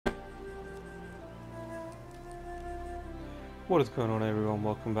What is going on, everyone?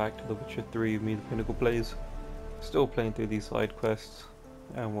 Welcome back to The Witcher 3 with me, The Pinnacle Plays. Still playing through these side quests,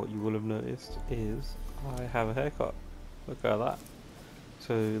 and what you will have noticed is I have a haircut. Look at that.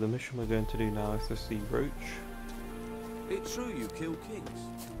 So the mission we're going to do now is to see Roach. It's true you kill kings.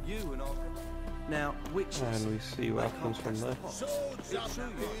 You and our... Now, witches... And we see what happens from there. It's true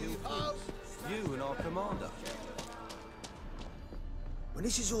you kill kings. You and our commander. When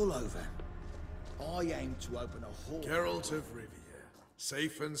this is all over, I aim to open a hall. Geralt of Rivia,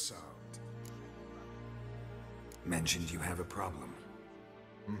 safe and sound. Mentioned you have a problem.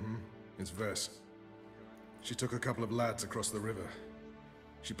 It's Vess. She took a couple of lads across the river.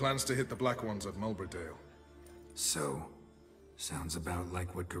 She plans to hit the Black Ones at Mulberdale. So, sounds about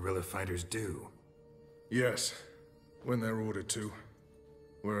like what guerrilla fighters do. Yes, when they're ordered to.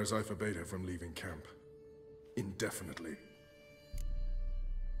 Whereas I forbade her from leaving camp. Indefinitely.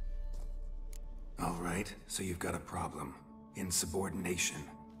 Alright, so you've got a problem. Insubordination.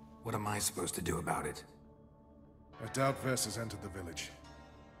 What am I supposed to do about it? I doubt Vess has entered the village.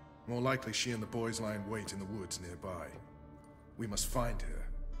 More likely she and the boys lie in wait in the woods nearby. We must find her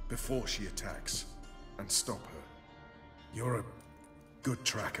before she attacks and stop her. You're a good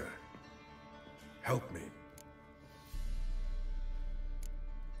tracker. Help me.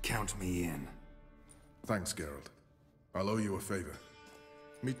 Count me in. Thanks, Geralt. I'll owe you a favor.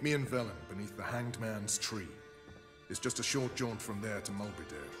 Meet me in Velen beneath the Hanged Man's tree. It's just a short jaunt from there to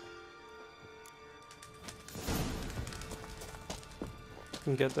Mulberdale. You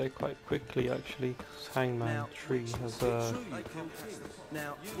can get there quite quickly actually, because Hangman Tree has a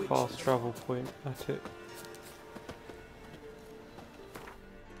fast travel point at it.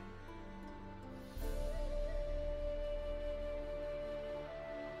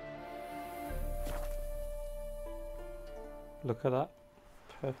 Look at that.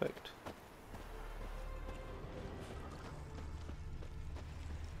 Perfect.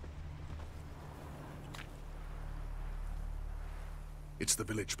 It's the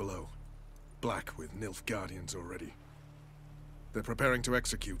village below. Black with Nilfgaardians already. They're preparing to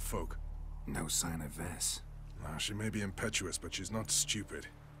execute folk. No sign of Vess. She may be impetuous, but she's not stupid.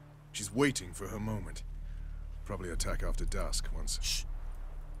 She's waiting for her moment. Probably attack after dusk once... Shh!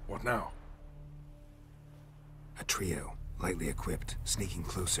 What now? A trio, lightly equipped, sneaking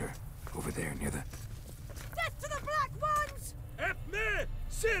closer. Over there, near the... Death to the Black Ones! Help me!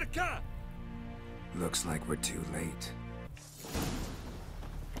 Circa! Looks like we're too late.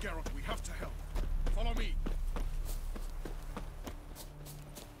 Geralt, we have to help. Follow me.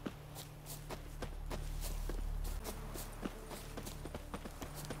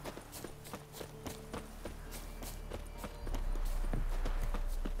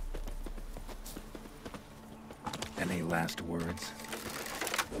 Any last words?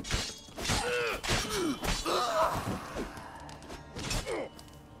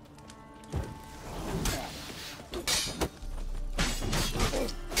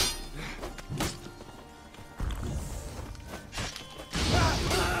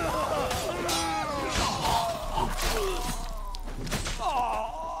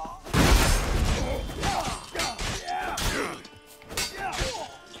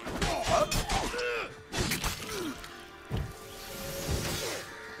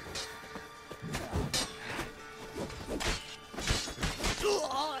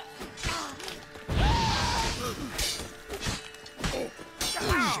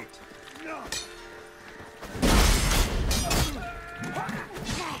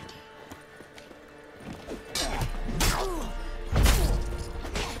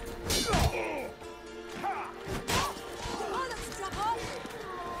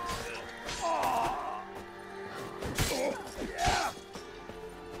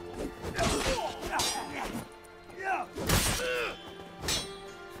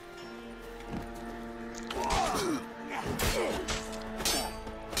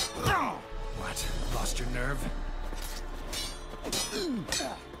 What? Lost your nerve?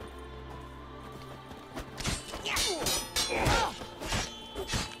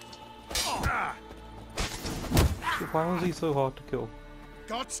 Why was he so hard to kill?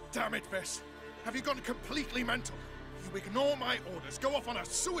 God damn it, Vess! Have you gone completely mental? You ignore my orders, go off on a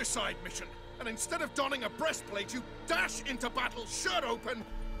suicide mission, and instead of donning a breastplate, you dash into battle, shirt open,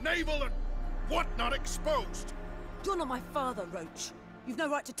 navel and whatnot exposed! You're not my father, Roach. You've no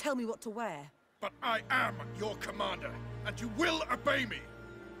right to tell me what to wear. But I am your commander, and you will obey me!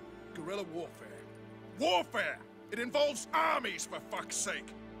 Guerrilla warfare. Warfare! It involves armies, for fuck's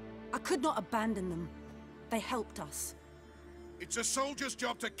sake! I could not abandon them. They helped us. It's a soldier's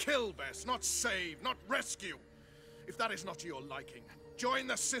job to kill, Vess, not save, not rescue. If that is not to your liking, join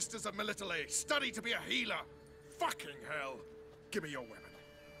the Sisters of Melitele, study to be a healer. Fucking hell. Give me your weapon.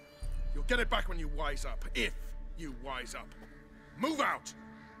 You'll get it back when you wise up. If you wise up. Move out!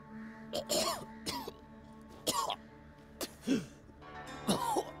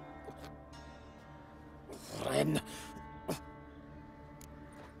 Ren.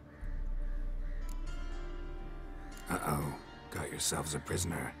 Uh-oh. Got yourselves a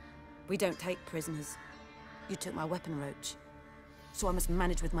prisoner. We don't take prisoners. You took my weapon, Roach. So I must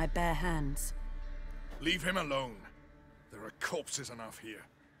manage with my bare hands. Leave him alone. There are corpses enough here.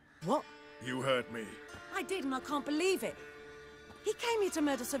 What? You heard me. I did, and I can't believe it. He came here to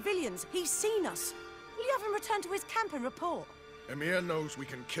murder civilians. He's seen us. Will you have him return to his camp and report? Emir knows we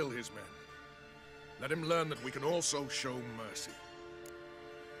can kill his men. Let him learn that we can also show mercy.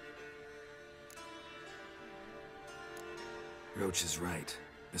 Roach is right.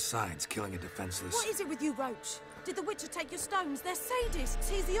 Besides, killing a defenseless... What is it with you, Roach? Did the Witcher take your stones? They're sadists.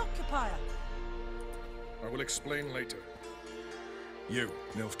 He's the occupier. I will explain later. You,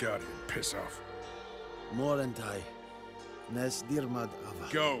 Nilfgaardian, piss off. Morentai. Nes Dirmad Ava.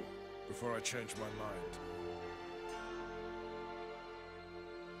 Go, before I change my mind.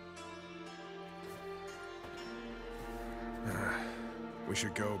 We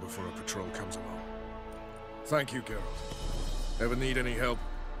should go before a patrol comes along. Thank you, Geralt. Ever need any help,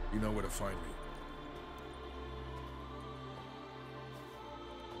 you know where to find me.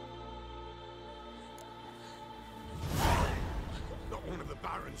 Not one of the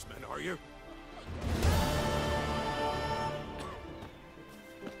Baron's men, are you?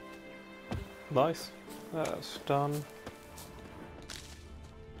 Nice. That's done.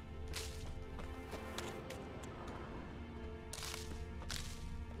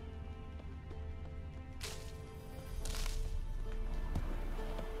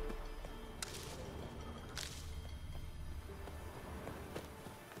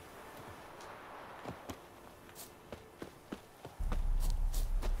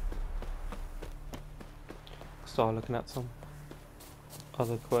 Start looking at some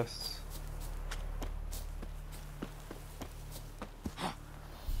other quests.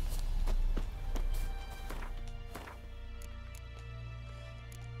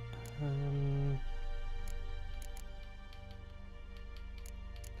 I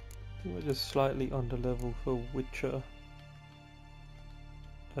think we're just slightly under level for Witcher.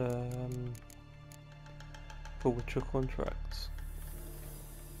 For Witcher contracts.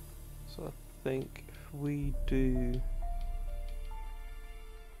 So I think if we do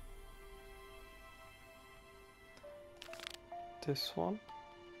this one,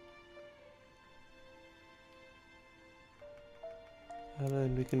 and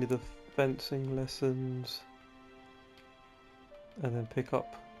then we can do the fencing lessons, and then pick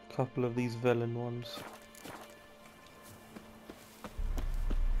up a couple of these Velen ones.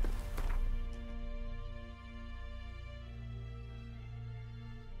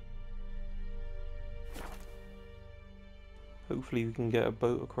 Hopefully we can get a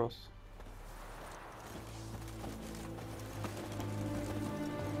boat across.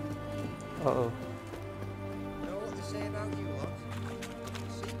 Uh-oh. Know what they say about you lot?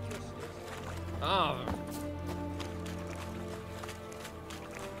 Seek justice. Ah.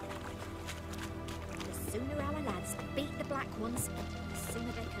 The sooner our lads beat the Black Ones, the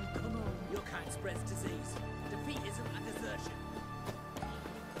sooner they can come home. Your kind spreads disease. Defeat isn't a desertion.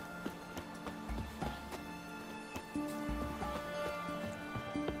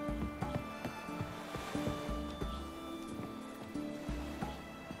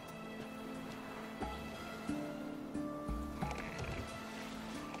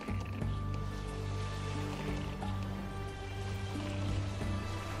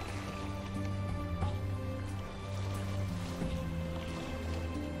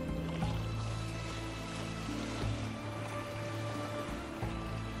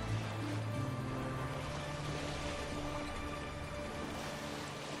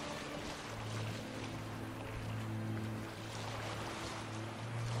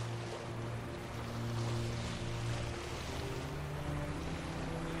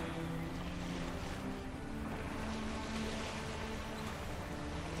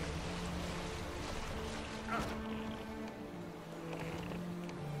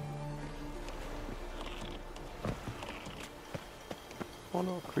 What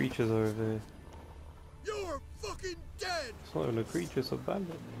are creatures over there? You're fucking dead! It's not even a creature, it's a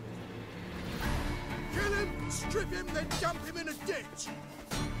bandit. Kill him, strip him, then dump him in a ditch!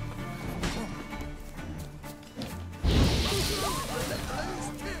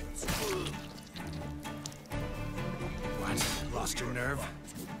 What? Lost your nerve?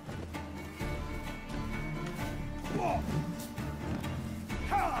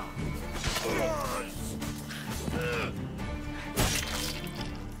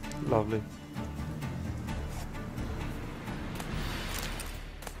 Lovely.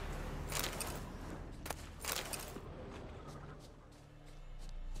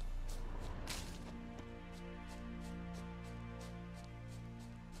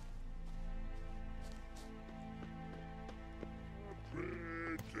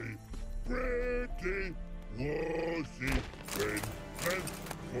 Pretty was it when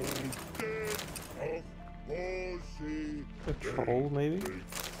and dead of horsey. A troll, maybe?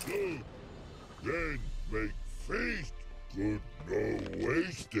 So, then make feast, good no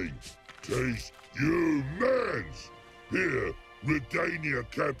wasting. Taste you mans. Here, Redania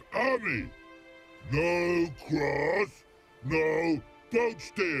Camp Army. No cross, no boat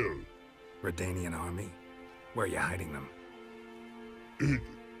steal. Redanian army? Where are you hiding them?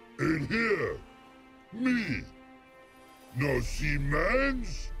 In here. Me. No see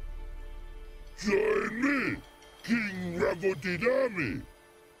mans? Join me, King Ravodid Army.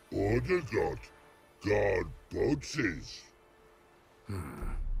 Order God boatses.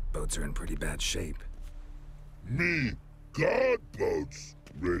 Boats are in pretty bad shape. Me guard boats,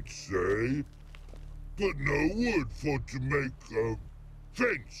 let's say. But no wood for to make a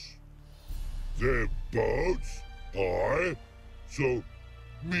fence. Their boats, aye. So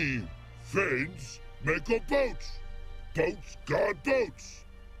me fence make a boats. Boats guard boats.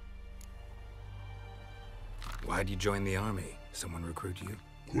 Why'd you join the army? Someone recruit you?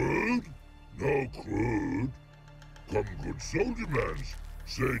 Crude? No crude. Come good soldier mans.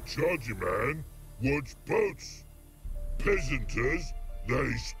 Say charger man, what's boats? Peasanters,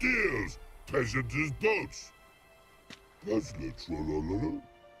 they steals peasanters' boats. Puzzler trollololo?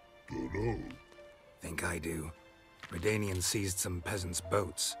 Dunno. Think I do. Redanians seized some peasants'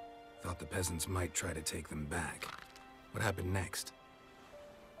 boats. Thought the peasants might try to take them back. What happened next?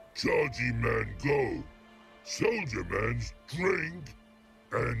 Chargy man go. Soldier mans drink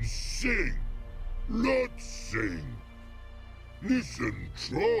and sing. Lot sing. Listen,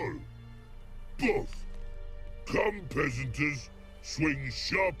 troll. Both. Come, peasanters, swing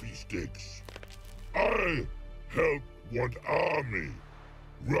sharpie sticks. I help one army.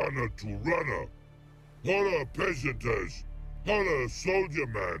 Runner to runner. Holla peasanters. Holla soldier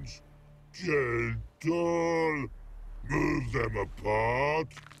mans. Gentle. Move them apart.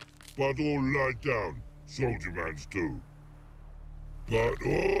 But all lie down. Soldier mans do. But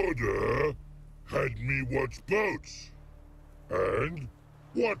order had me watch boats. And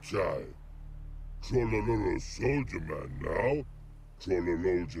watch I. Trollololo soldier man now.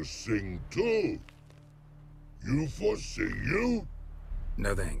 Trollololo just sing too. You for sing you?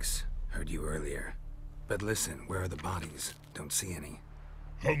 No thanks. Heard you earlier. But listen, where are the bodies? Don't see any.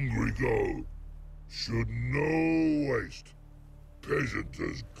 Hungry go. Should no waste.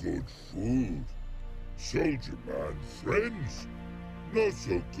 Peasanters good food. Soldier man friends. Not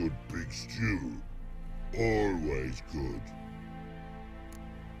so good big stew. Always good.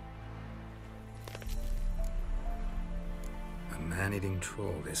 A man-eating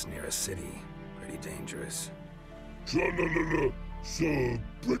troll this near a city. Pretty dangerous. Tra-la-la-la, so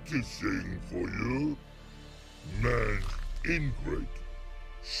British thing for you. Man's ingrate.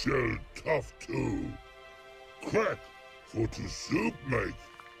 Shell tough too. Crack for to soup make.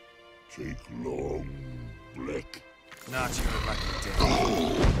 Take long black. Not your lucky day.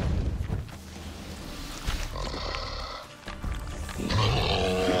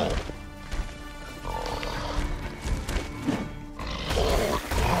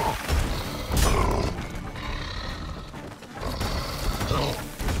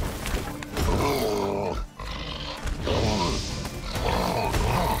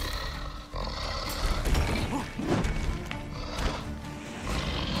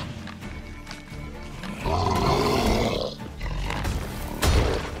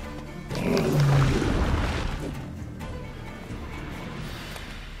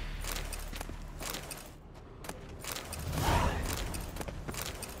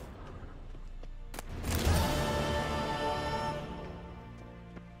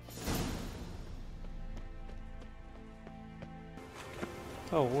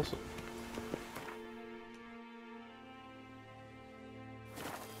 Oh, awesome.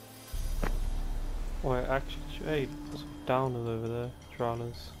 Oh, I actually, hey, there's downers over there,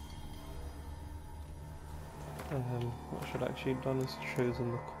 drowners. What I should actually have done is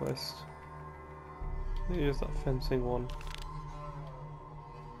chosen the quest. Maybe just that fencing one.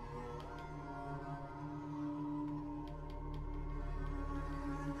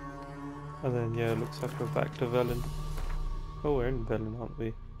 And then, yeah, it looks like we're back to Velen. Oh, we're in Velen, aren't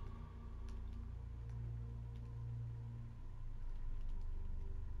we?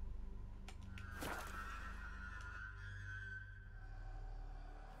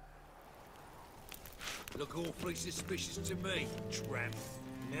 Look awfully suspicious to me, tramp.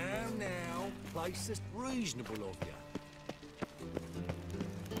 Now, place is reasonable of you.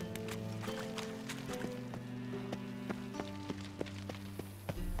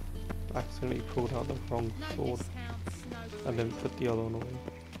 Accidentally pulled out the wrong sword and then put the other one away.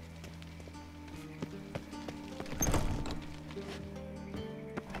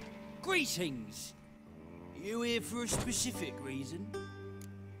 Greetings! You here for a specific reason?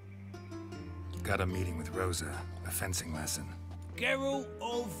 Got a meeting with Rosa, a fencing lesson. Geralt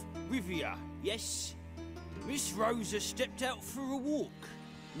of Rivia, yes? Miss Rosa stepped out for a walk.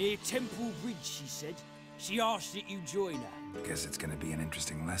 Near Temple Bridge, she said. She asked that you join her. Guess it's gonna be an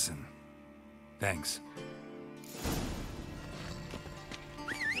interesting lesson. Thanks.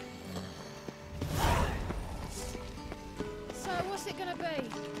 So, what's it gonna be?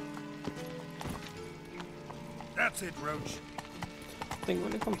 That's it, Roach. I think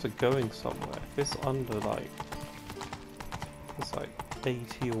when it comes to going somewhere, if it's under like, it's like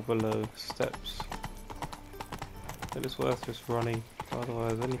 80 or below steps, then it's worth just running.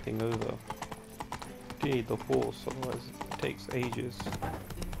 Otherwise, anything over, you need the horse, otherwise it takes ages.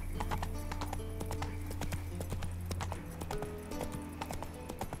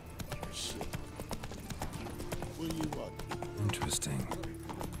 Interesting.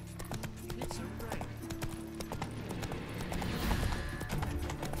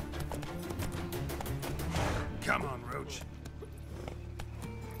 Come on, Roach.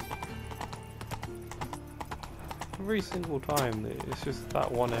 Every single time, it's just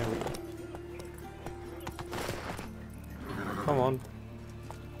that one area. Come on.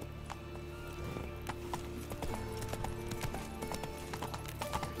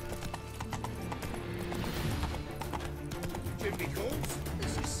 Jimmy Calls,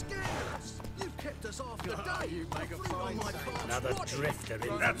 this is scandalous. You've kept us after day. You make a fine sound. Another drifter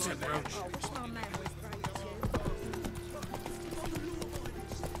in. That's it, Roach.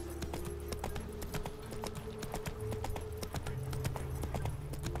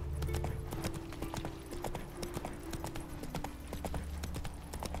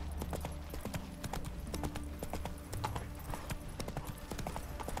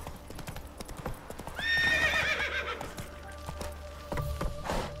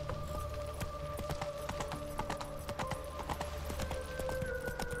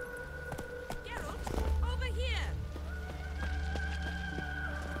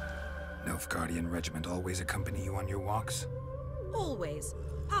 Nilfgaardian regiment always accompany you on your walks? Always.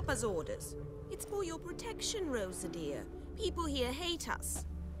 Papa's orders. It's for your protection, Rosa dear. People here hate us.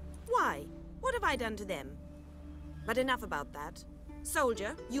 Why? What have I done to them? But enough about that.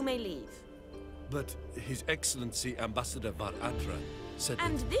 Soldier, you may leave. But His Excellency Ambassador Var Adra said...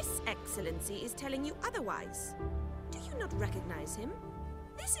 And this Excellency is telling you otherwise. Do you not recognize him?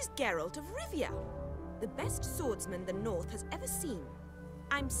 This is Geralt of Rivia, the best swordsman the North has ever seen.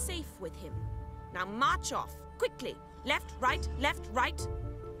 I'm safe with him. Now march off, quickly. Left, right,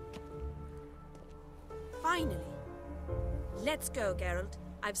 Finally. Let's go, Geralt.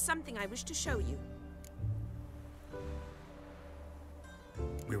 I've something I wish to show you.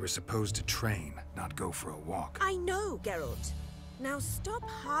 We were supposed to train, not go for a walk. I know, Geralt. Now stop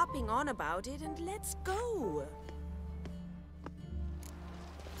harping on about it and let's go.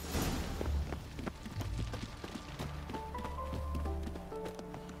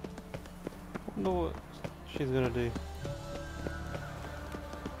 I wonder what she's gonna do.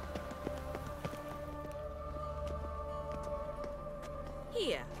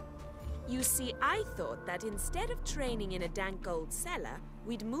 Here. You see, I thought that instead of training in a dank old cellar,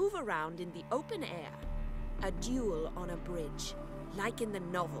 we'd move around in the open air. A duel on a bridge, like in the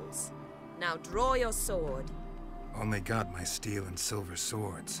novels. Now draw your sword. Only got my steel and silver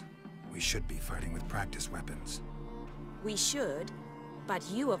swords. We should be fighting with practice weapons. We should, but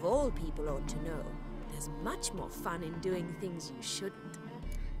you of all people ought to know. There's much more fun in doing things you shouldn't.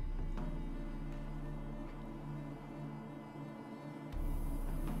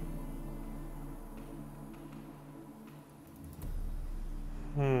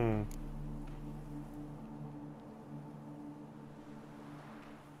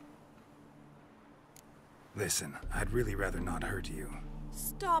 Listen, I'd really rather not hurt you.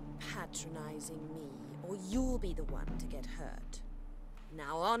 Stop patronizing me, or you'll be the one to get hurt.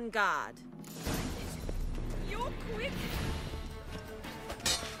 Now on guard. You're quick!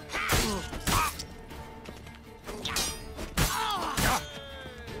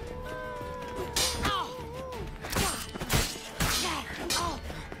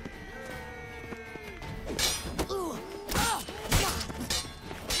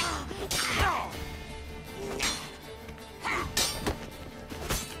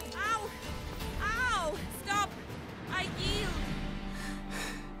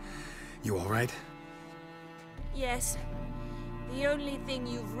 right? Yes. The only thing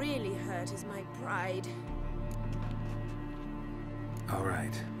you've really hurt is my pride. All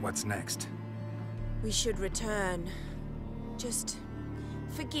right, what's next? We should return. Just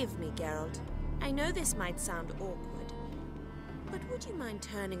forgive me, Geralt. I know this might sound awkward, but would you mind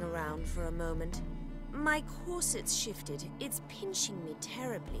turning around for a moment? My corset's shifted. It's pinching me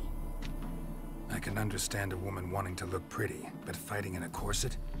terribly. I can understand a woman wanting to look pretty, but fighting in a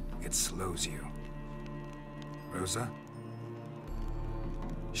corset, it slows you. Rosa?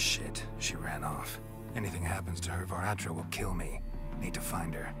 Shit, she ran off. Anything happens to her, Var Attre will kill me. Need to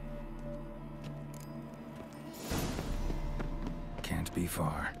find her. Can't be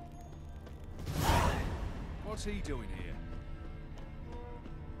far. What's he doing here?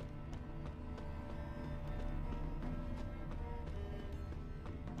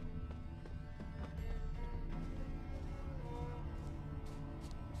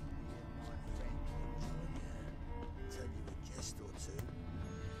 Tell you a jest or two.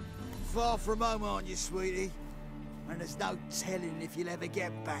 Far from home, aren't you, sweetie? And there's no telling if you'll ever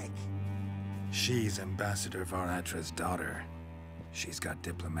get back. She's Ambassador Var Attre's daughter. She's got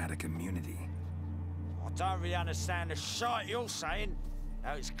diplomatic immunity. I don't really understand the shite you're saying.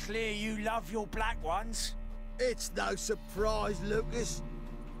 Now it's clear you love your black ones. It's no surprise, Lucas.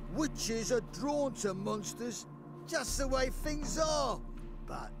 Witches are drawn to monsters, just the way things are.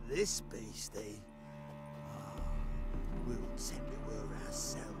 But this beastie, we'll tend to her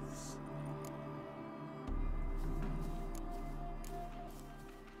ourselves.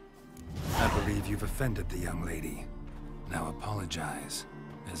 I believe you've offended the young lady. Now apologize,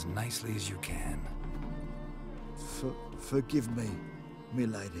 as nicely as you can. Forgive me,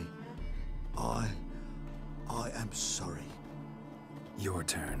 milady. I am sorry. Your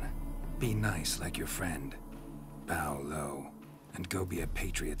turn. Be nice like your friend. Bow low, and go be a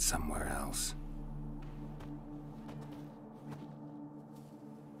patriot somewhere else.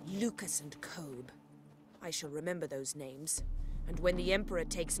 Lucas and Kobe. I shall remember those names. And when the Emperor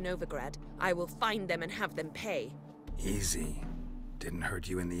takes Novigrad, I will find them and have them pay. Easy. Didn't hurt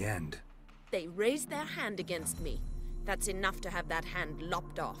you in the end. They raised their hand against me. That's enough to have that hand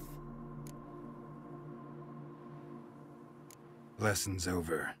lopped off. Lesson's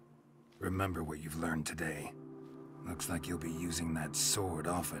over. Remember what you've learned today. Looks like you'll be using that sword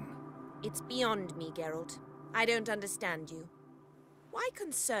often. It's beyond me, Geralt. I don't understand you. Why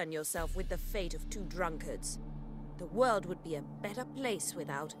concern yourself with the fate of two drunkards? The world would be a better place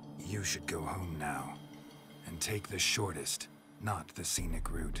without... You should go home now. And take the shortest, not the scenic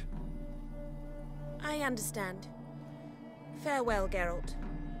route. I understand. Farewell, Geralt.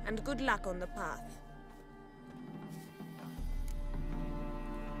 And good luck on the path.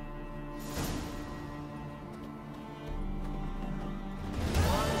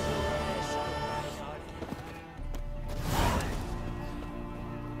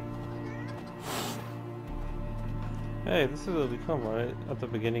 Hey, this is where we come, right? At the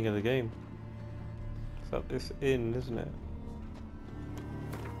beginning of the game. It's at this inn, isn't it?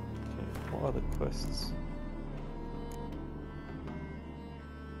 Okay, what are the quests?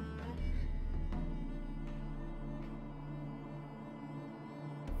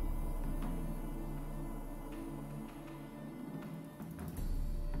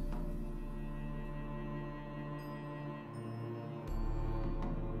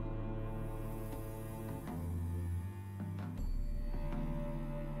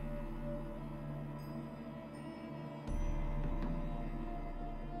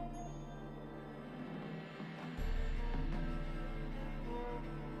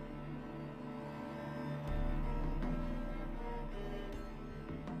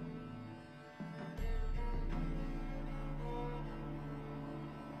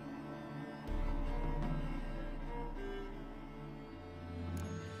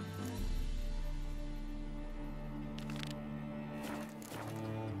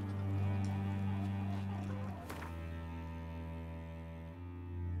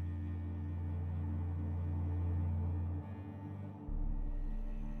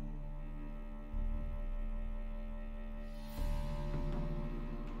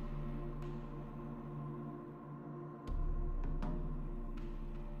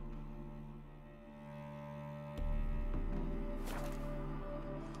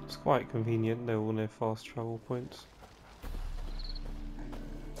 It's quite convenient, they're all near fast travel points.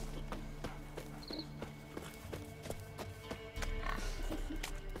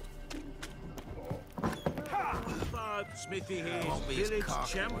 Smithy here's village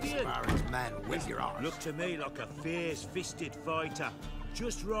champion. Look to me like a fierce-fisted fighter.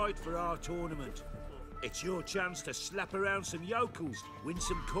 Just right for our tournament. It's your chance to slap around some yokels, win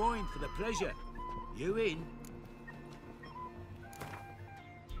some coin for the pleasure. You in?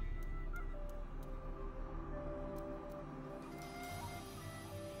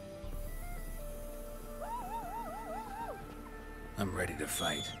 I'm ready to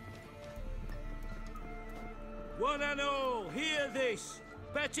fight. One and all, hear this.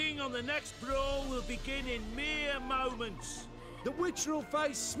 Betting on the next brawl will begin in mere moments. The Witcher will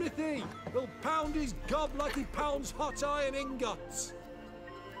face Smithy. He'll pound his gob like he pounds hot iron ingots.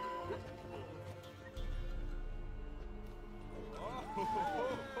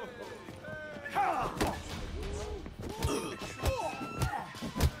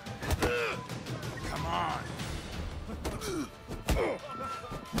 Come on.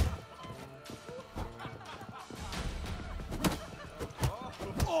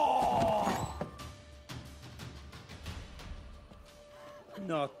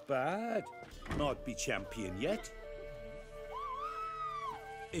 Not bad. Might be champion yet.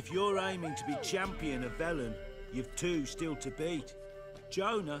 If you're aiming to be champion of Velen, you've two still to beat.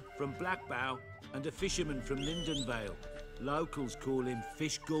 Jonah from Blackbow and a fisherman from Lindenvale. Locals call him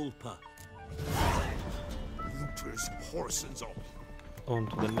Fish Gulper. Looters, horsens all. On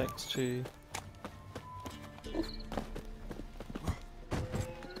to the next two.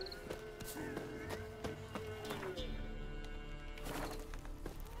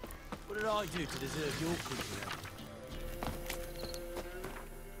 What did I do to deserve your company?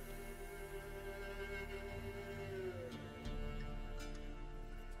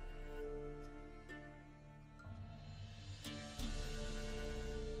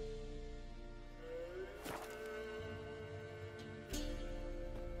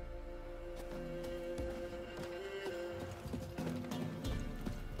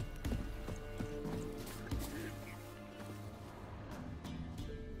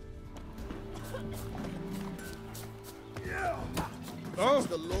 It's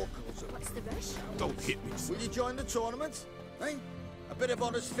the locals. What's the rush? Don't hit me. Will you join the tournament? Eh? A bit of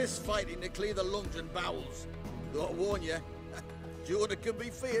honest fist fighting to clear the lungs and bowels. Though I warn you, Jonah can be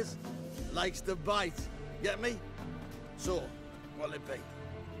fierce. Likes to bite. Get me? So, what'll it be?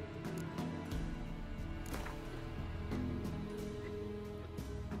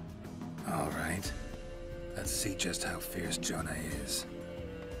 All right. Let's see just how fierce Jonah is.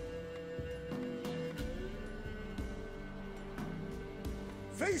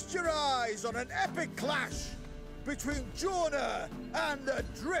 Feast your eyes on an epic clash between Jonah and the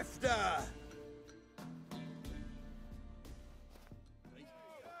Drifter.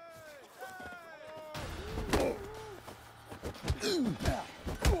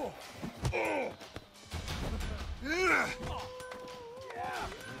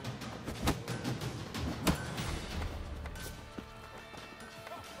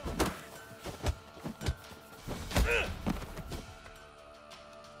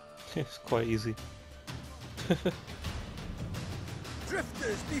 It's quite easy.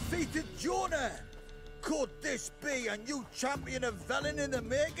 Drifters defeated Jonah. Could this be a new champion of Velen in the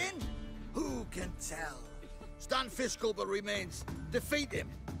making? Who can tell? Stan Fishgulper remains. Defeat him.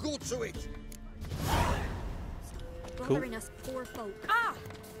 Go to it. Bothering us poor folk. Ah!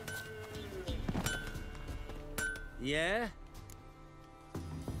 Yeah?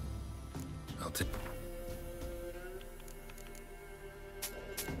 I'll take.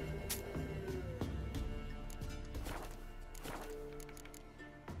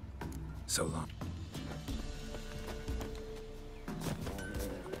 So long.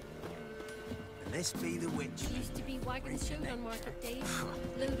 This be the witch. Used to be wagons shown on market days,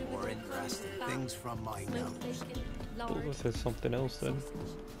 loaded with More all interesting kinds of things fat, from my smoked nose. bacon, What lard, was there something else then? sausage.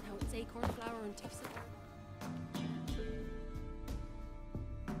 Now it's acorn flour and tips of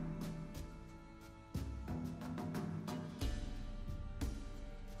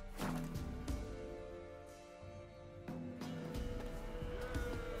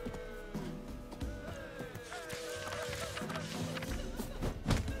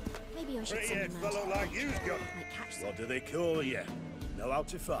Maybe I should Pretty send head him out. fellow like you's got. Might catch some. What do they call you? Know how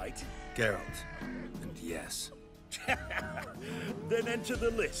to fight? Geralt. And yes. Then enter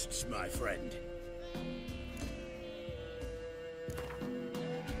the lists, my friend.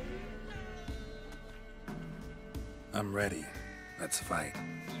 I'm ready. Let's fight.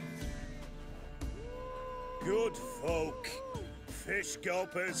 Good folk. Fish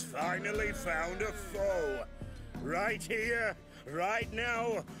Gulper's finally found a foe. Right here, right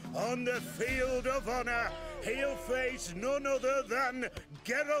now, on the field of honor, he'll face none other than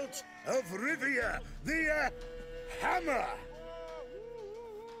Geralt of Rivia, the Hammer.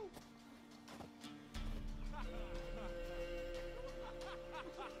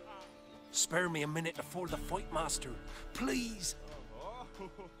 Spare me a minute before the fight, master. Please.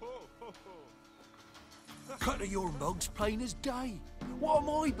 Cut of your mug's plain as day. What am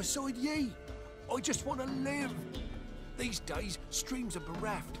I beside ye? I just want to live. These days, streams are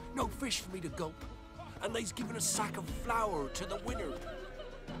bereft. No fish for me to gulp. And they's given a sack of flour to the winner.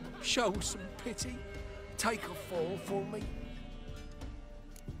 Show some pity. Take a fall for me.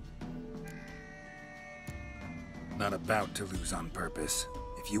 Not about to lose on purpose.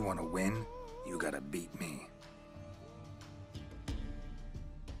 If you want to win, you gotta beat me.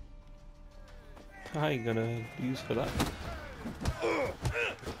 I ain't gonna use for that.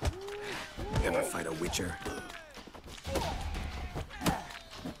 Ever fight a witcher?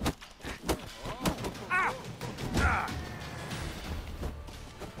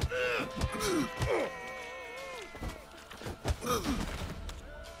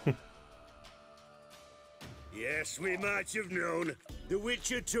 Yes, we might have known. The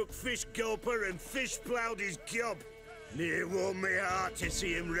Witcher took Fish Gulper and fish ploughed his gob. Near warmed me heart to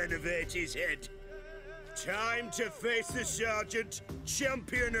see him renovate his head. Time to face the Sergeant,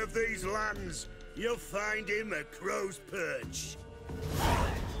 champion of these lands. You'll find him at Crow's Perch.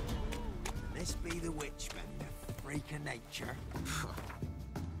 This be the Witchman, the freak of nature.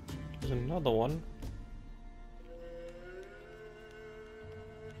 There's another one.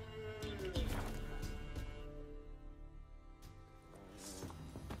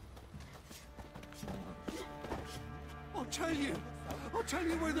 I'll tell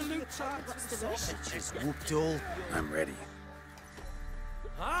you where the loot's at. Sausages whooped all. I'm ready.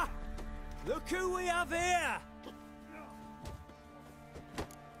 Huh? Look who we have here!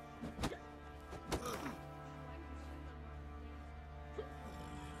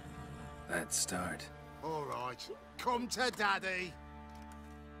 Let's start. All right, come to Daddy.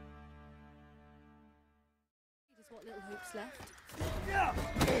 Just what little hope's left.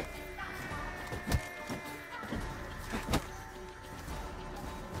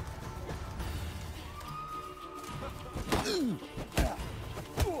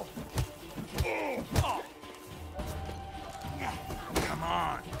 Come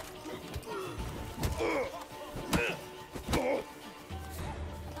on.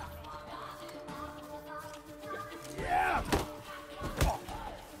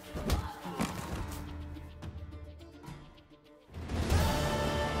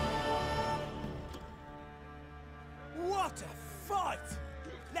 What a fight!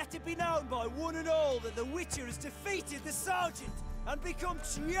 Let it be known by one and all that the Witcher has defeated the Sergeant and become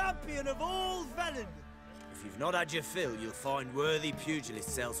champion of all Velen. If you've not had your fill, you'll find worthy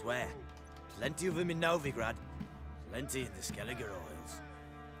pugilists elsewhere. Plenty of them in Novigrad, plenty in the Skelliger Isles.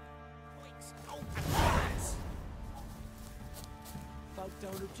 Folk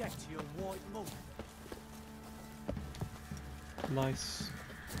don't object to your white monk. Nice,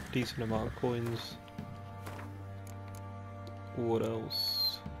 decent amount of coins. What else?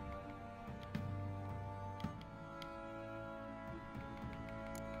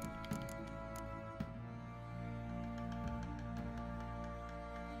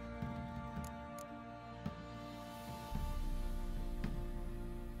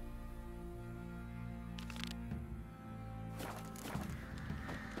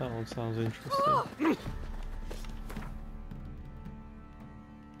 That one sounds interesting.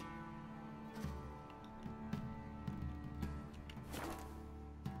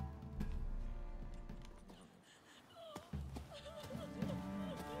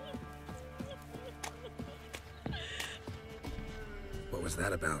 What was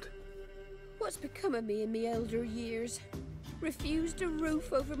that about? What's become of me in me elder years? Refused a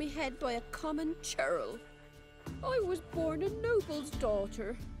roof over me head by a common churl. I was born a noble's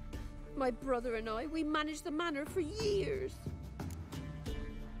daughter. My brother and I, we managed the manor for years.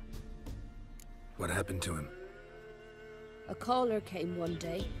 What happened to him? A caller came one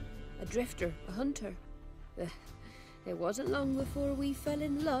day. A drifter, a hunter. It wasn't long before we fell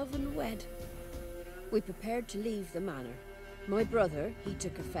in love and wed. We prepared to leave the manor. My brother, he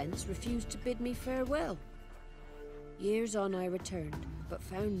took offence, refused to bid me farewell. Years on I returned, but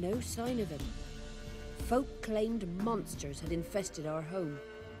found no sign of him. Folk claimed monsters had infested our home,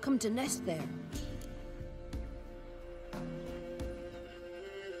 come to nest there.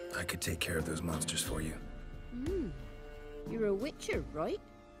 I could take care of those monsters for you. You're a witcher, right?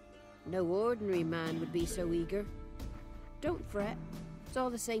 No ordinary man would be so eager. Don't fret. It's all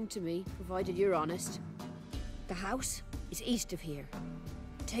the same to me, provided you're honest. The house is east of here.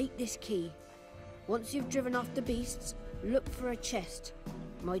 Take this key. Once you've driven off the beasts, look for a chest.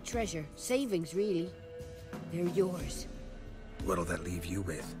 My treasure. Savings, really. They're yours. What'll that leave you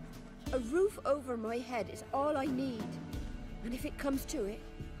with? A roof over my head is all I need. And if it comes to it,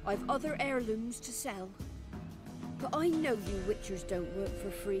 I've other heirlooms to sell. But I know you witchers don't work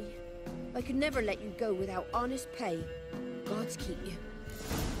for free. I could never let you go without honest pay. Gods keep you.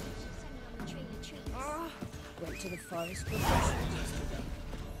 Went to the forest for refreshments yesterday.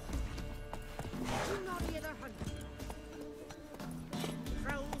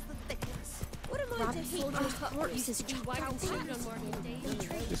 What am I to heat my horses to be wild soon on working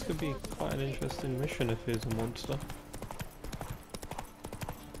days? This could be quite an interesting mission if he's a monster.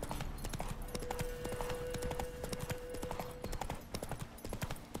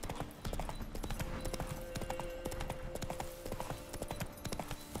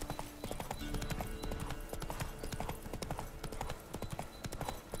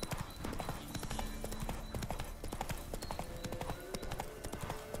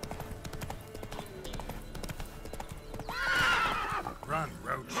 Run,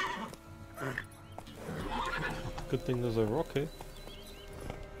 Roach. Good thing there's a rocket.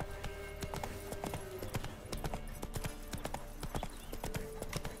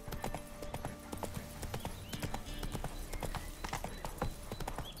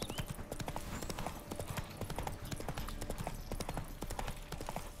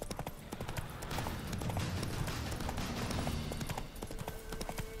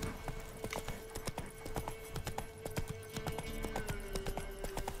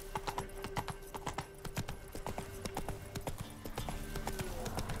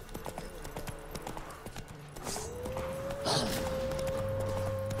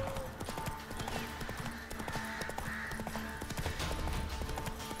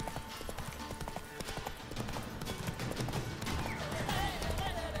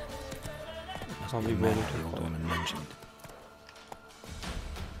 Can't be bothered to the old fight. woman mentioned.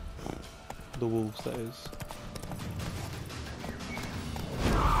 The wolves, that is.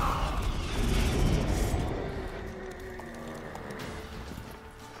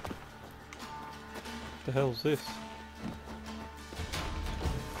 The hell's this?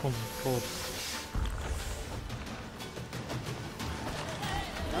 Oh my god.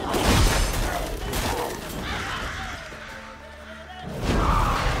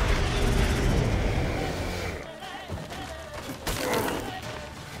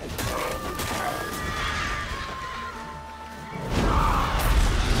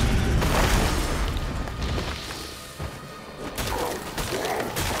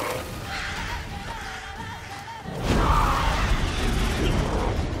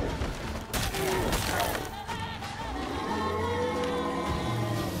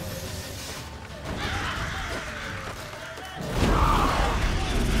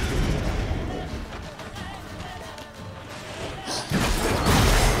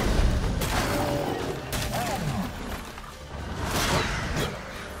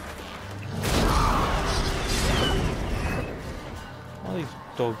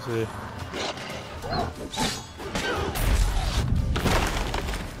 Dogs here.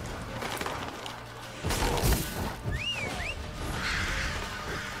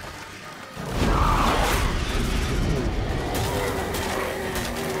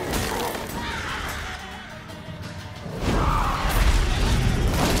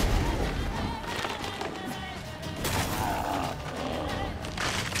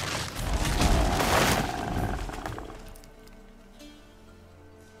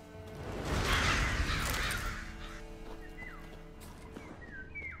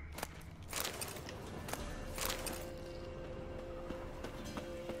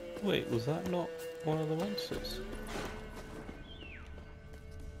 Wait, was that not one of the monsters?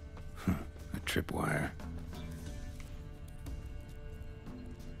 A tripwire.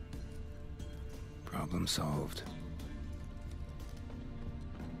 Problem solved.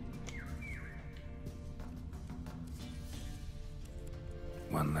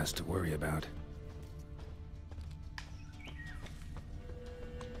 One less to worry about.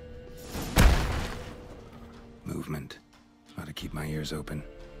 Movement. Ought to keep my ears open.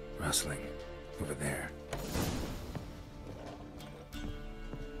 Rustling. Over there.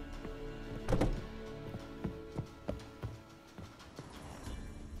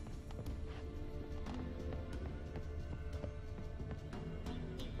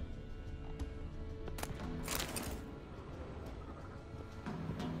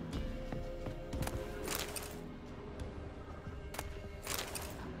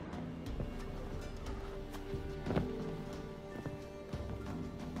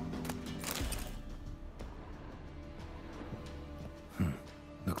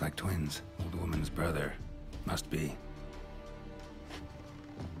 Look like twins. Old woman's brother. Must be.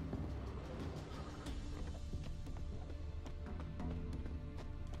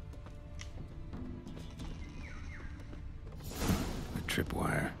 A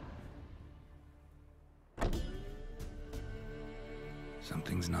tripwire.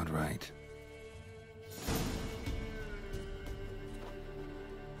 Something's not right.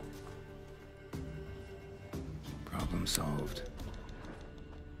 Problem solved.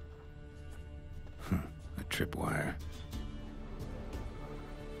 A tripwire.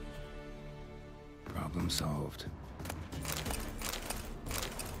 Problem solved.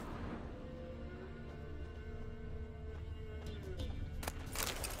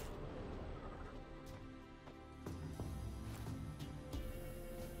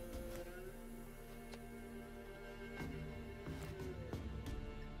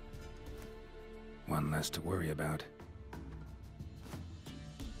 One less to worry about.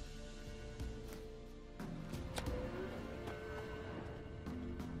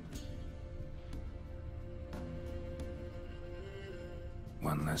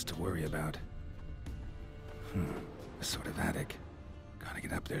 One less to worry about. A sort of attic. Gotta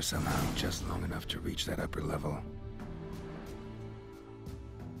get up there somehow, just long enough to reach that upper level.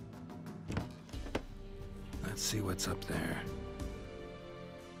 Let's see what's up there.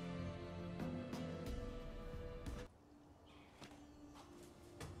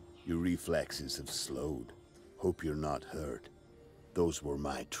 Your reflexes have slowed. Hope you're not hurt. Those were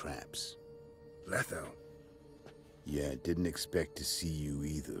my traps. Letho? Yeah, didn't expect to see you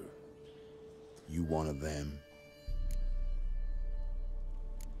either. You one of them?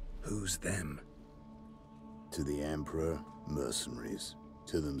 Who's them? To the Emperor, mercenaries.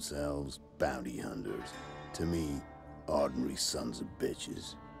 To themselves, bounty hunters. To me, ordinary sons of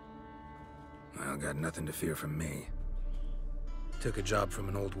bitches. Well, got nothing to fear from me. Took a job from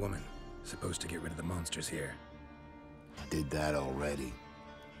an old woman. Supposed to get rid of the monsters here. Did that already.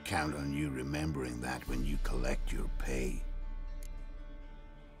 Count on you remembering that when you collect your pay.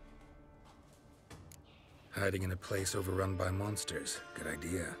 Hiding in a place overrun by monsters. Good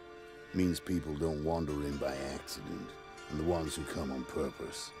idea. Means people don't wander in by accident. And the ones who come on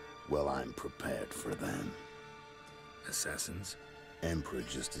purpose, well, I'm prepared for them. Assassins? Emperor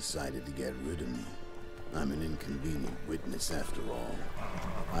just decided to get rid of me. I'm an inconvenient witness after all.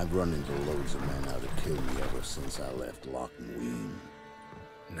 I've run into loads of men out to kill me ever since I left Loch and Ween.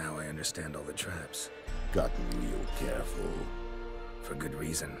 Now I understand all the traps. Gotten real careful. For good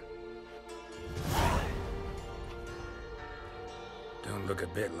reason. Don't look a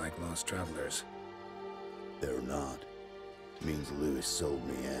bit like lost travelers. They're not. Means Lewis sold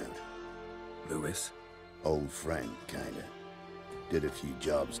me out. Lewis? Old friend, kinda. Did a few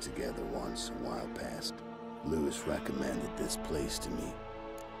jobs together once a while past. Lewis recommended this place to me.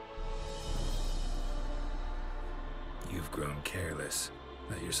 You've grown careless.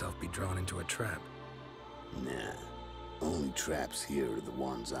 Let yourself be drawn into a trap. Nah. Only traps here are the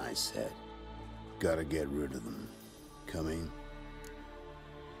ones I set. Gotta get rid of them. Coming?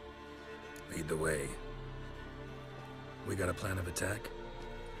 Lead the way. We got a plan of attack?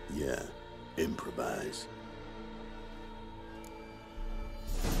 Yeah. Improvise.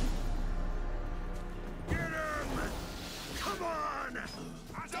 Get him! Come on!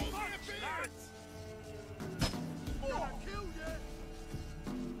 Don't let it! Oh, killed it!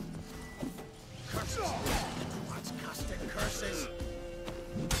 Curses! What's casting curses?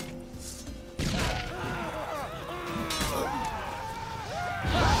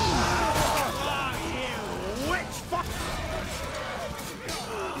 You witch fuck!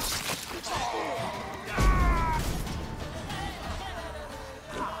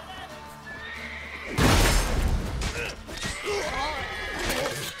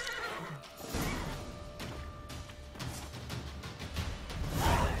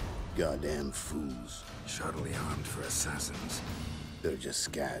 Goddamn fools. Shoddily armed for assassins. They're just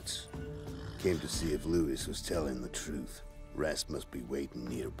scouts. Came to see if Lewis was telling the truth. Rest must be waiting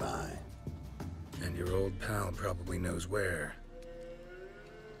nearby. And your old pal probably knows where.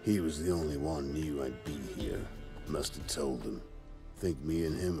 He was the only one knew I'd be here. Must have told them. Think me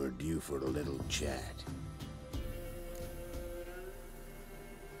and him are due for a little chat.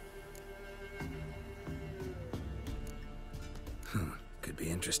 Could be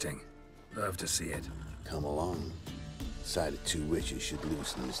interesting. Love to see it. Come along. Sight of two witches should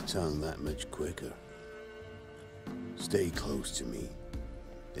loosen his tongue that much quicker. Stay close to me.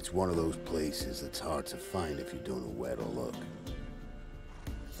 It's one of those places that's hard to find if you don't know where to look.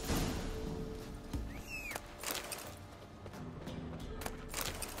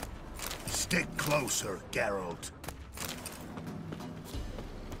 Stick closer, Geralt.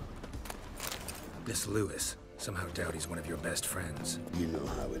 This Lewis. Somehow doubt he's one of your best friends. You know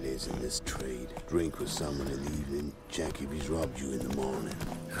how it is in this trade. Drink with someone in the evening, check if he's robbed you in the morning.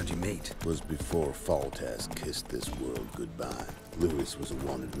 How'd you meet? Was before Foltest kissed this world goodbye. Lewis was a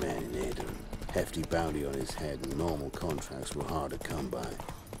wanted man in Aedirn. Hefty bounty on his head and normal contracts were hard to come by.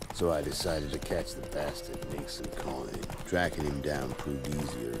 So I decided to catch the bastard, make some coin. Tracking him down proved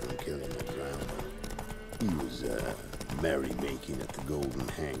easier than killing a drowner. He was, merrymaking at the Golden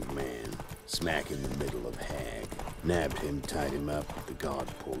Hanged Man, smack in the middle of Hag. Nabbed him, tied him up, but the guard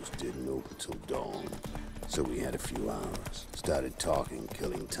post didn't open till dawn. So we had a few hours. Started talking,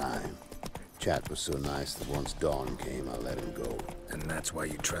 killing time. Chat was so nice that once dawn came, I let him go. And that's why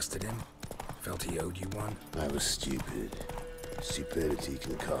you trusted him? Felt he owed you one? I was stupid. Stupidity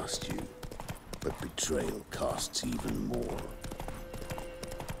can cost you, but betrayal costs even more.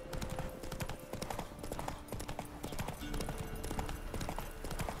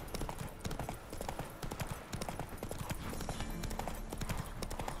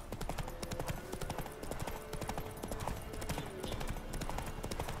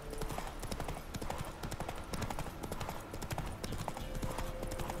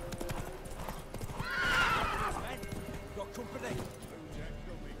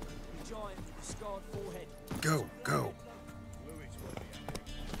 Go, go.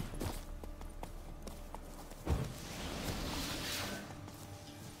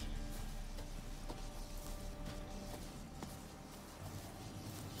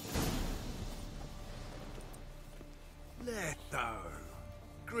 Letho.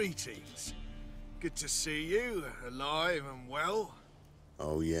 Greetings. Good to see you, alive and well.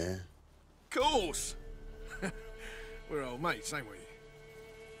 Oh, yeah? Course! We're old mates, ain't we?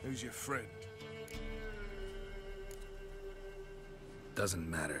 Who's your friend? Doesn't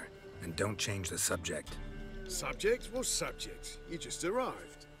matter. And don't change the subject. Subject? What subject? You just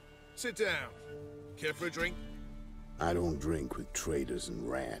arrived. Sit down. Care for a drink? I don't drink with traitors and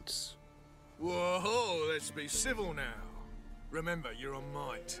rats. Whoa, let's be civil now. Remember, you're on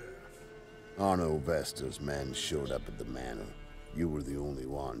my turf. Arno Vester's men showed up at the manor. You were the only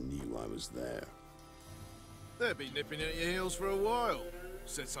one knew I was there. They'll be nipping at your heels for a while.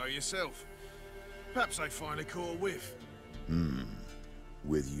 Said so yourself. Perhaps they finally caught a whiff.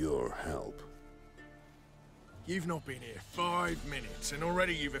 With your help. You've not been here 5 minutes, and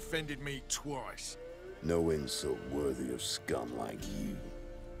already you've offended me twice. No insult worthy of scum like you.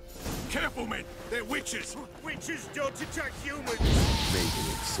 Careful, men! They're witches! Witches don't attack humans! Make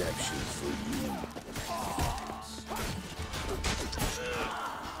an exception for you.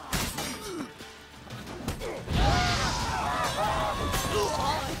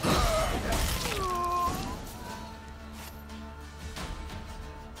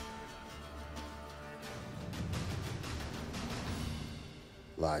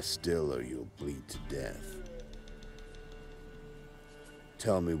 Lie still or you'll bleed to death.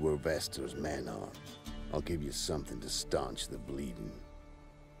 Tell me where Vester's men are. I'll give you something to staunch the bleeding.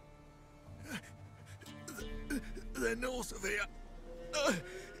 They're north of here.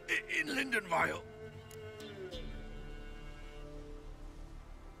 In Lindenvale.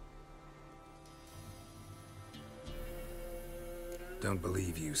 Don't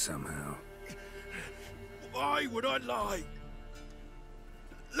believe you somehow. Why would I lie?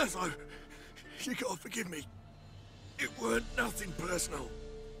 Letho, you gotta forgive me. It weren't nothing personal.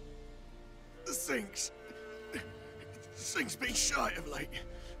 The Sinks been shy of late.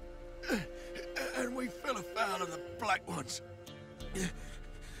 And we fell afoul of the Black Ones.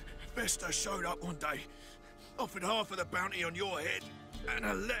 Vesta showed up one day, offered half of the bounty on your head, and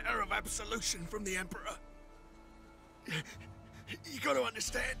a letter of absolution from the Emperor. You gotta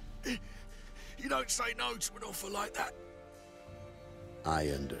understand, you don't say no to an offer like that. I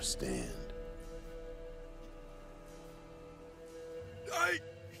understand. Hey,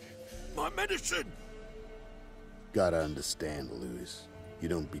 my medicine! Gotta understand, Lewis. You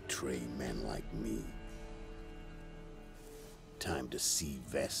don't betray men like me. Time to see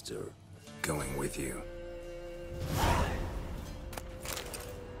Vester. Going with you.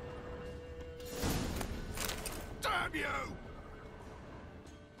 Damn you!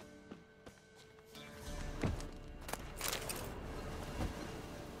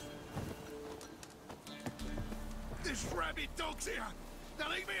 This rabid dog's here! Now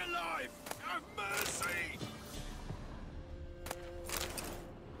leave me alive! Have mercy!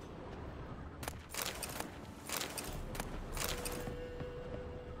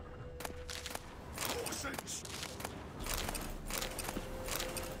 Horses!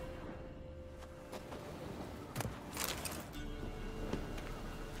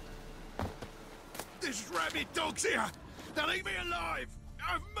 This rabid dog's here! Now leave me alive!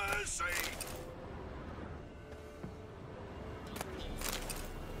 Have mercy!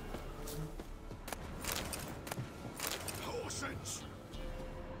 Horses!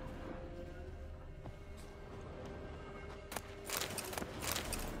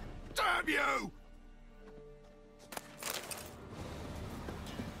 Damn you!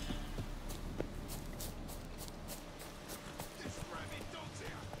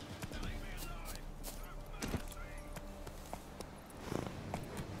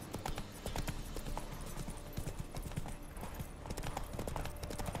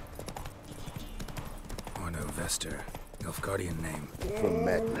 Arno Vester. Nilfgaardian name. From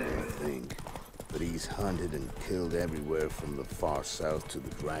Mettler, I think. But he's hunted and killed everywhere from the far south to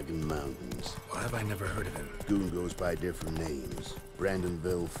the Dragon Mountains. Why have I never heard of him? Goon goes by different names. Brandon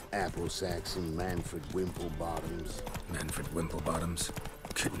Vilf, Afro-Saxon, Manfred Wimplebottoms. Manfred Wimplebottoms?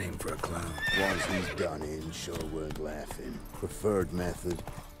 Good name for a clown. Once he's done in, sure weren't laughing. Preferred method,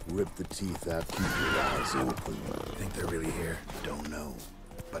 rip the teeth out, keep your eyes open. Think they're really here? Don't know.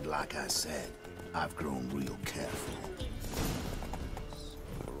 But like I said, I've grown real careful.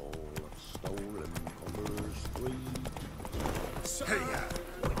 Hey,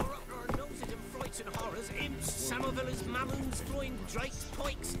 When we're up our noses in frights and horrors, imps, Samovillers, mammons, flying drakes,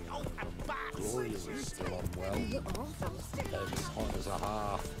 pikes, oh, and bats. Gloria's still unwell. Legs hot as a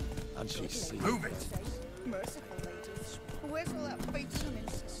half, and she's seen. Move it! Merciful ladies. Where's all that bitumen?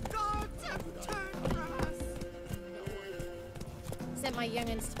 Start to turn grass! Sent my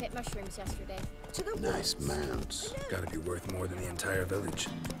young'uns to pick mushrooms yesterday. To the Nice mounts. Gotta be worth more than the entire village.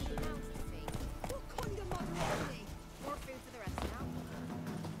 More food for the rest now.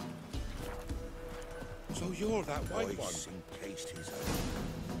 So you're that white one? Encased his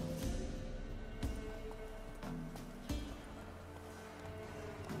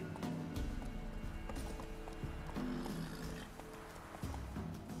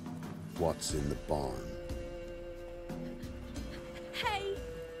What's in the barn? Hey!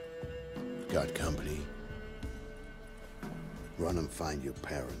 Got company? Run and find your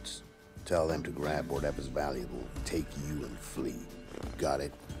parents. Tell them to grab whatever's valuable, take you and flee. Got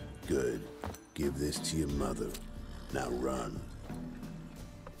it? Good. Give this to your mother. Now run.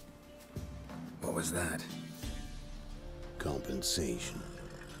 What was that? Compensation.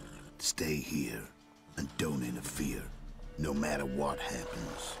 Stay here and don't interfere, no matter what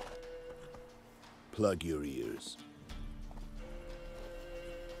happens. Plug your ears.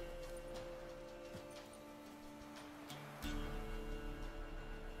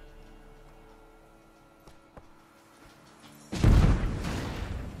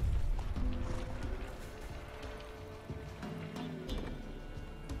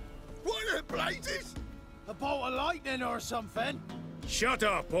 What the blazes? A bolt of lightning or something? Shut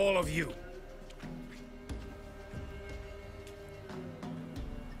up, all of you!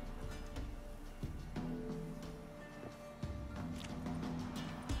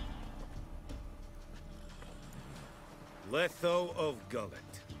 Letho of Gullet.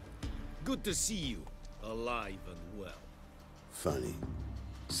 Good to see you, alive and well. Funny.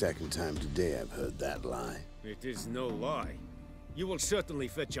 Second time today I've heard that lie. It is no lie. You will certainly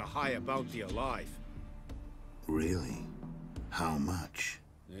fetch a higher bounty alive. Really? How much?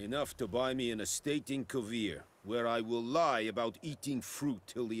 Enough to buy me an estate in Kovir, where I will lie about eating fruit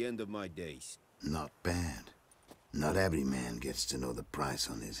till the end of my days. Not bad. Not every man gets to know the price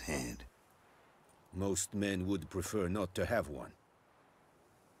on his head. Most men would prefer not to have one.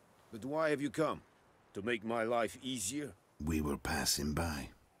 But why have you come? To make my life easier? We were passing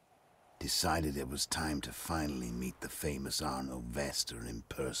by. Decided it was time to finally meet the famous Arno Vester in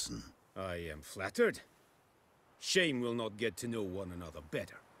person. I am flattered. Shame we'll not get to know one another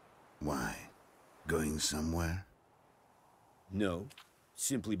better. Why? Going somewhere? No,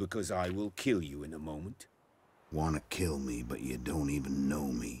 simply because I will kill you in a moment. Wanna kill me, but you don't even know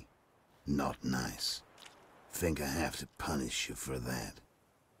me. Not nice. Think I have to punish you for that.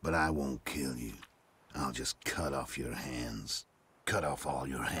 But I won't kill you. I'll just cut off your hands. Cut off all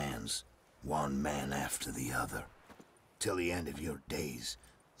your hands. One man after the other. Till the end of your days,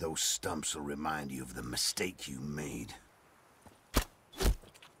 those stumps will remind you of the mistake you made.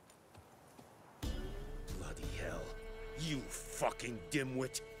 Bloody hell. You fucking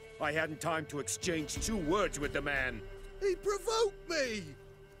dimwit. I hadn't time to exchange 2 words with the man. He provoked me!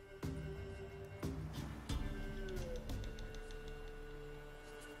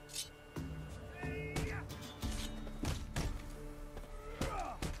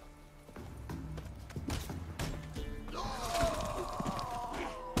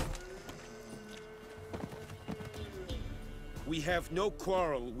 We have no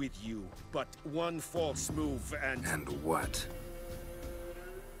quarrel with you, but one false move and... And what?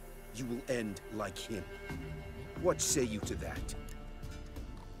 You will end like him. What say you to that?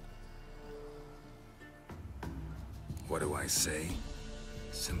 What do I say?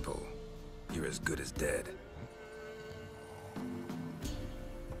 Simple. You're as good as dead.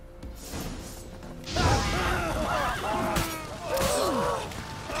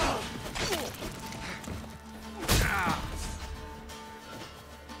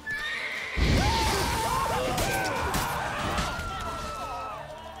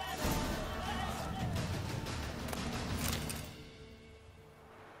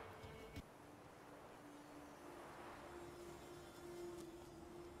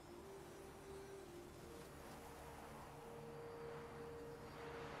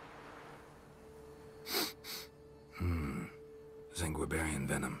 Zanguibarian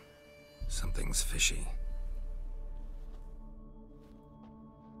venom. Something's fishy.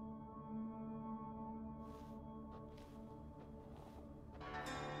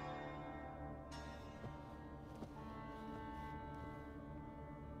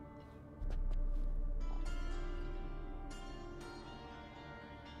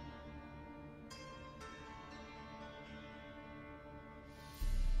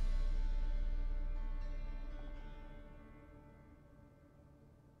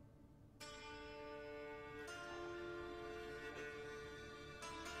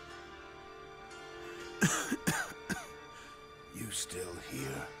 You still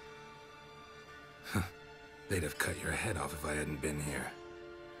here? They'd have cut your head off if I hadn't been here.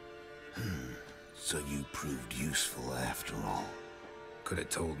 So you proved useful after all. Could have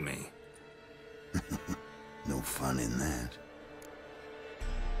told me. No fun in that.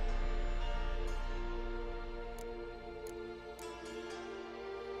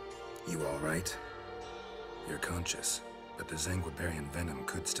 You all right? You're conscious, but the Zanguibarian venom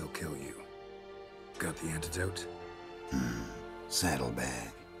could still kill you. Got the antidote?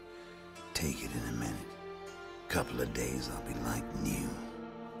 Saddlebag. Take it in a minute. Couple of days I'll be like new.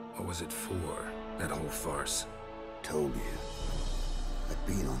 What was it for, that whole farce? Told you. I've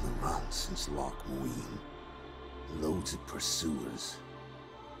been on the run since Loch Muin. Loads of pursuers.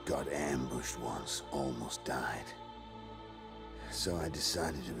 Got ambushed once, almost died. So I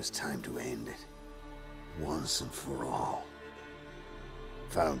decided it was time to end it. Once and for all.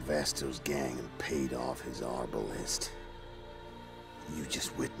 Found Vasto's gang and paid off his arbalist. You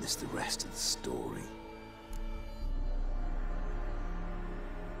just witnessed the rest of the story.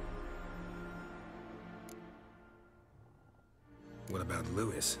 What about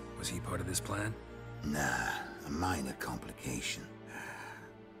Lewis? Was he part of this plan? Nah, a minor complication.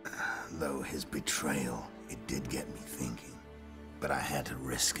 Though his betrayal, it did get me thinking. But I had to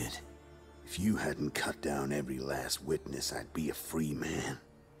risk it. If you hadn't cut down every last witness, I'd be a free man.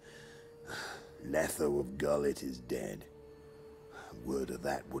 Letho of Gullet is dead. Word of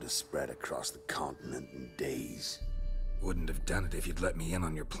that would have spread across the continent in days. Wouldn't have done it if you'd let me in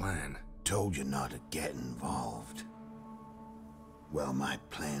on your plan. Told you not to get involved. Well, my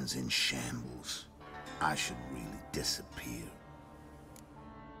plan's in shambles. I should really disappear.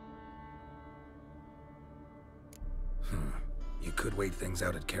 You could wait things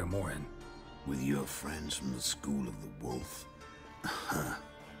out at Kaer Morhen. With your friends from the School of the Wolf?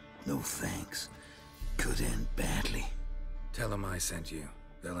 No thanks. Could end badly. Tell them I sent you.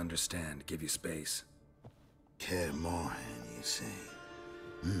 They'll understand, give you space. Kaer Morhen, you say?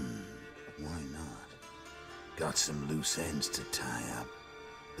 Why not? Got some loose ends to tie up,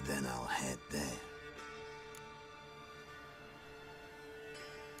 but then I'll head there.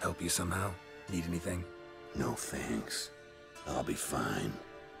 Help you somehow? Need anything? No thanks. I'll be fine.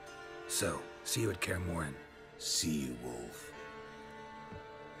 So, see you at Kaer Morhen. See you, Wolf.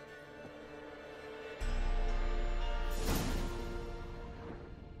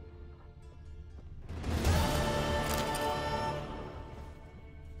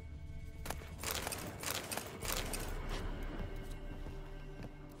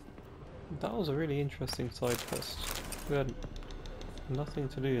 That was a really interesting side quest. We had nothing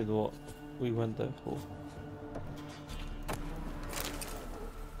to do with what we went there for.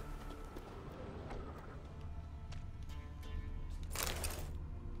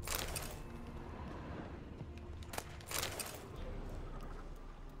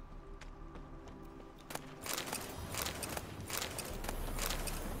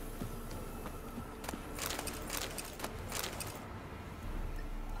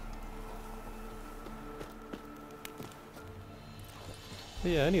 But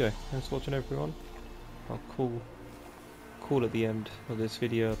yeah, anyway, thanks for watching everyone. I'll call at the end of this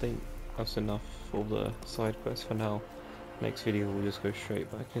video. I think that's enough for the side quest for now. Next video we'll just go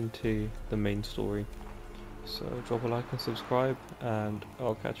straight back into the main story. So drop a like and subscribe, and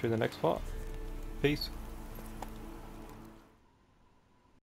I'll catch you in the next part. Peace.